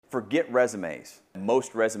Forget resumes.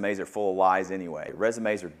 Most resumes are full of lies anyway.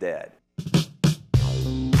 Resumes are dead.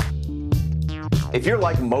 If you're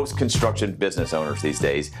like most construction business owners these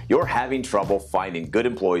days, you're having trouble finding good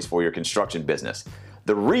employees for your construction business.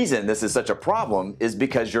 The reason this is such a problem is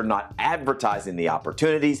because you're not advertising the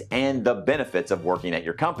opportunities and the benefits of working at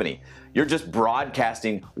your company. You're just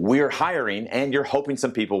broadcasting, we're hiring, and you're hoping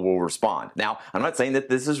some people will respond. Now, I'm not saying that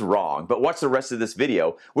this is wrong, but watch the rest of this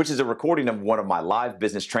video, which is a recording of one of my live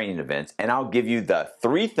business training events, and I'll give you the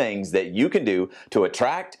 3 things that you can do to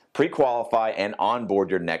attract, pre-qualify, and onboard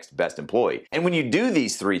your next best employee. And when you do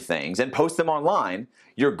these 3 things and post them online,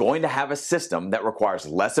 you're going to have a system that requires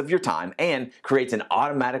less of your time and creates an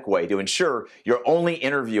automatic way to ensure you're only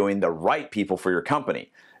interviewing the right people for your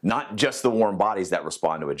company, not just the warm bodies that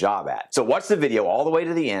respond to a job ad. So watch the video all the way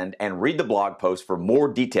to the end and read the blog post for more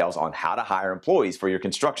details on how to hire employees for your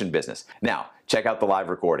construction business. Now, check out the live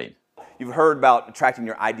recording. You've heard about attracting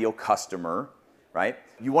your ideal customer, right?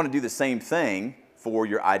 You want to do the same thing for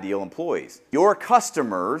your ideal employees. Your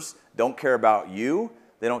customers don't care about you,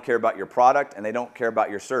 they don't care about your product, and they don't care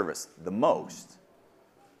about your service the most.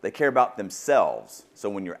 They care about themselves.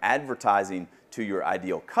 So when you're advertising to your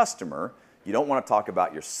ideal customer, you don't want to talk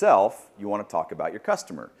about yourself, you want to talk about your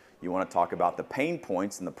customer. You want to talk about the pain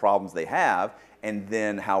points and the problems they have, and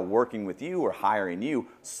then how working with you or hiring you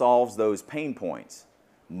solves those pain points.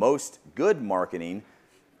 Most good marketing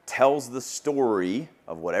tells the story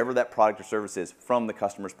of whatever that product or service is from the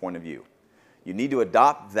customer's point of view. You need to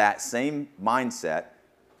adopt that same mindset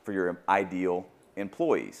for your ideal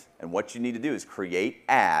employees. And what you need to do is create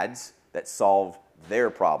ads that solve their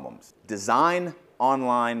problems. Design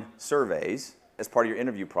online surveys as part of your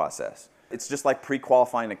interview process. It's just like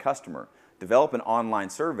pre-qualifying a customer. Develop an online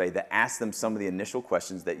survey that asks them some of the initial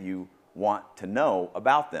questions that you want to know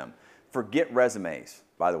about them. Forget resumes,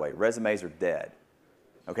 by the way. Resumes are dead.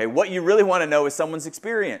 Okay, what you really want to know is someone's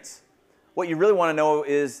experience. What you really want to know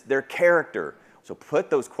is their character. So put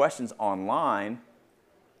those questions online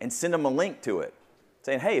and send them a link to it,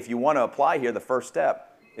 saying, hey, if you want to apply here, the first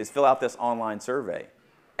step is fill out this online survey.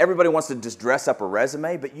 Everybody wants to just dress up a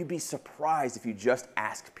resume, but you'd be surprised if you just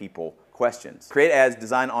ask people questions. Create ads,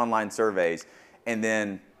 design online surveys, and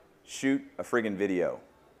then shoot a friggin' video.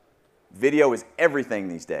 Video is everything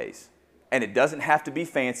these days. And it doesn't have to be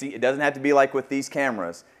fancy. It doesn't have to be like with these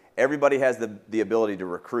cameras. Everybody has the ability to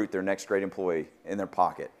recruit their next great employee in their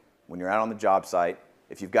pocket. When you're out on the job site,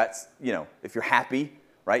 if you've got, if you're happy,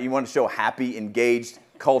 right? You want to show a happy, engaged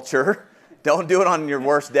culture. Don't do it on your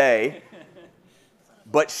worst day.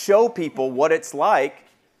 But show people what it's like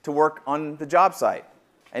to work on the job site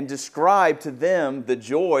and describe to them the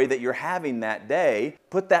joy that you're having that day.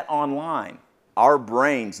 Put that online. Our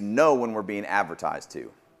brains know when we're being advertised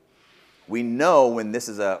to. We know when this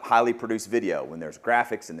is a highly produced video, when there's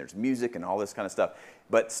graphics and there's music and all this kind of stuff.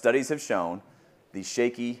 But studies have shown the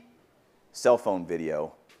shaky cell phone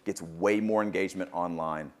video gets way more engagement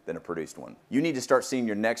online than a produced one. You need to start seeing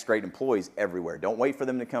your next great employees everywhere. Don't wait for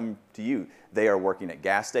them to come to you. They are working at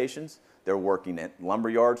gas stations. They're working at lumber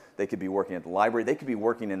yards. They could be working at the library. They could be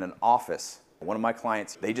working in an office. One of my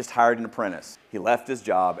clients, they just hired an apprentice. He left his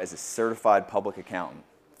job as a certified public accountant.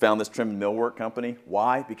 Found this trim and millwork company.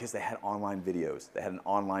 Why? Because they had online videos. They had an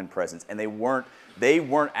online presence. And they weren't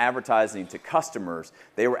advertising to customers.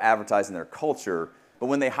 They were advertising their culture. But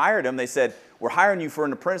when they hired him, they said, we're hiring you for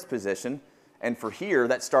an apprentice position, and for here,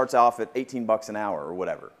 that starts off at 18 bucks an hour or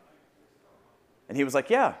whatever. And he was like,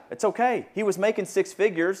 yeah, it's okay. He was making 6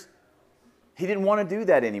 figures. He didn't want to do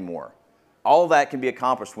that anymore. All of that can be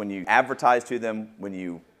accomplished when you advertise to them, when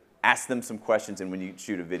you ask them some questions, and when you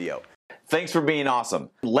shoot a video. Thanks for being awesome.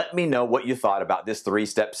 Let me know what you thought about this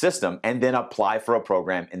 3-step system and then apply for a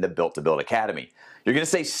program in the Built to Build Academy. You're going to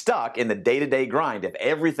stay stuck in the day-to-day grind if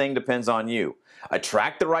everything depends on you.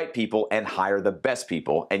 Attract the right people and hire the best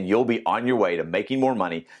people, and you'll be on your way to making more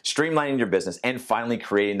money, streamlining your business, and finally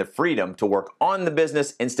creating the freedom to work on the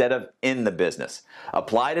business instead of in the business.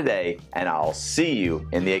 Apply today, and I'll see you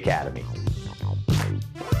in the Academy.